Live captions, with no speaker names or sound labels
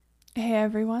Hey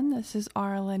everyone, this is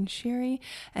Arlen Sherry,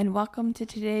 and welcome to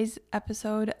today's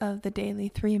episode of the Daily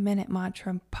 3-Minute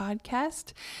Mantra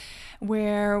podcast,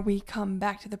 where we come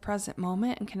back to the present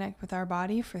moment and connect with our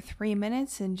body for 3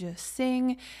 minutes and just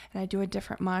sing. And I do a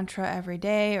different mantra every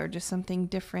day or just something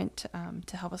different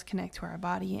to help us connect to our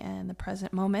body and the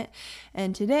present moment.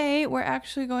 And today we're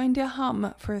actually going to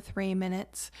hum for 3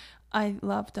 minutes. I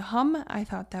love to hum. I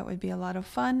thought that would be a lot of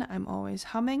fun. I'm always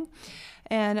humming.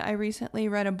 And I recently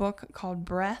read a book called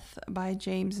Breath by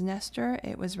James Nestor.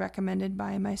 It was recommended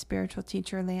by my spiritual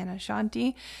teacher, Leanna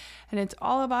Shanti. And it's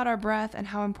all about our breath and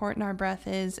how important our breath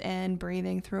is and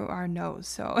breathing through our nose.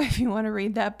 So if you want to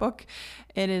read that book,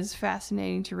 it is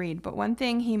fascinating to read. But one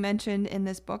thing he mentioned in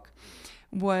this book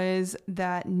was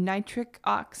that nitric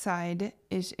oxide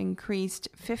is increased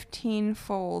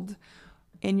 15-fold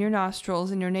in your nostrils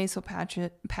and your nasal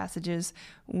passages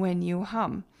when you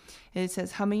hum. It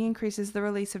says humming increases the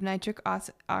release of nitric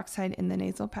oxide in the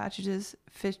nasal passages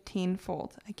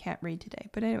 15-fold. I can't read today,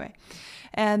 but anyway.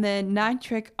 And then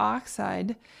nitric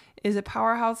oxide is a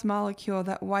powerhouse molecule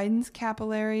that widens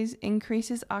capillaries,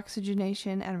 increases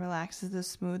oxygenation, and relaxes the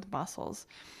smooth muscles.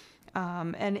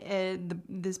 In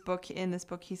this book,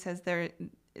 he says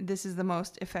this is the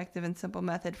most effective and simple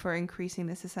method for increasing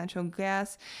this essential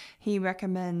gas. He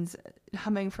recommends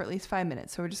humming for at least 5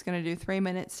 minutes. So we're just going to do 3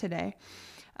 minutes today,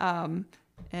 and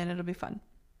it'll be fun.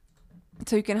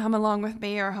 So you can hum along with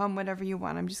me or hum whatever you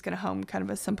want. I'm just going to hum kind of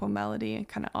a simple melody and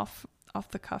kind of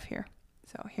off the cuff here.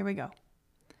 So here we go.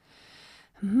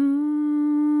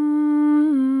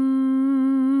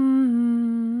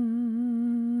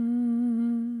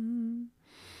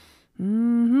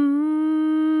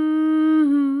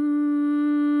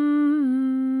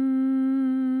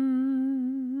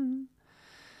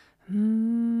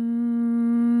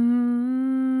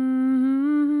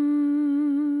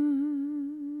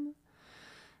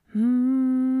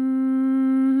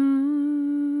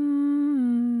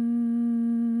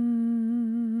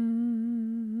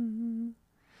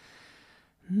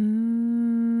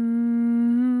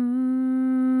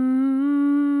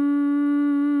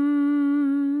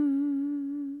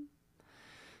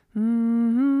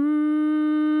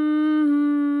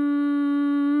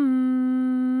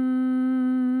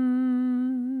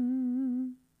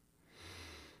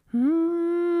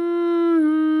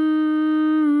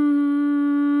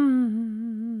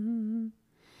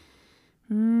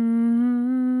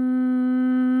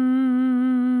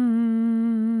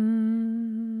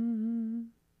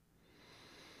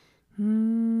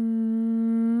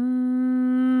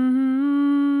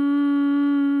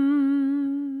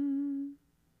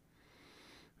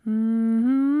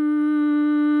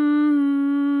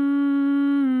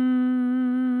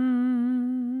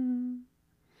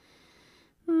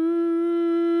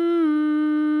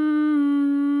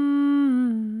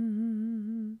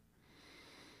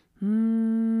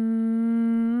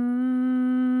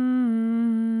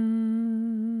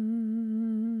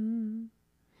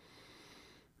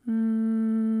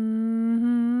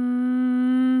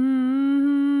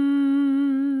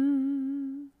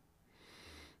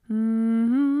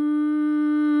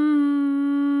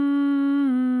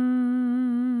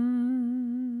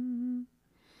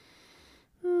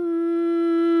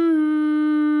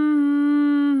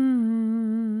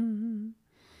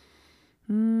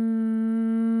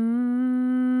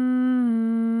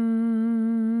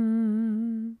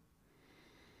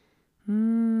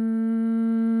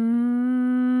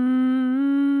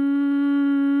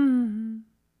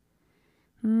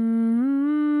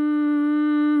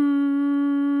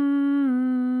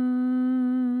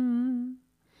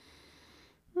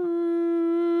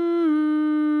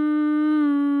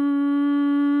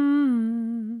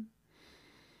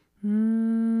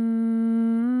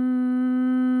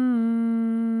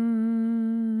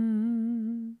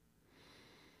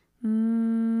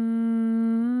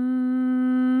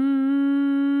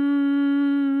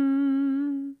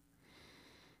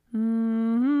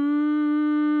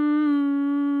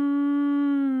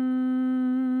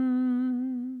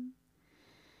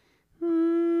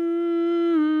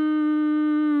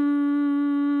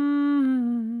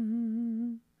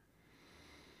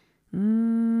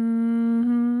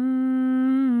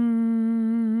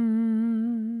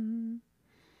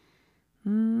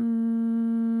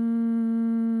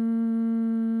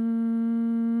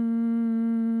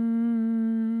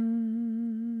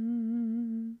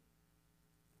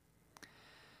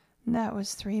 That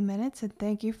was 3 minutes, and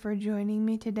thank you for joining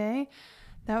me today.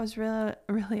 That was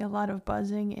really a lot of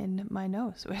buzzing in my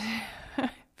nose, which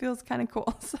feels kind of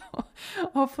cool. So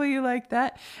hopefully you like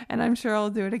that, and I'm sure I'll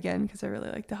do it again because I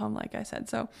really like to hum, like I said.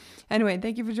 So anyway,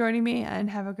 thank you for joining me, and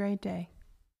have a great day.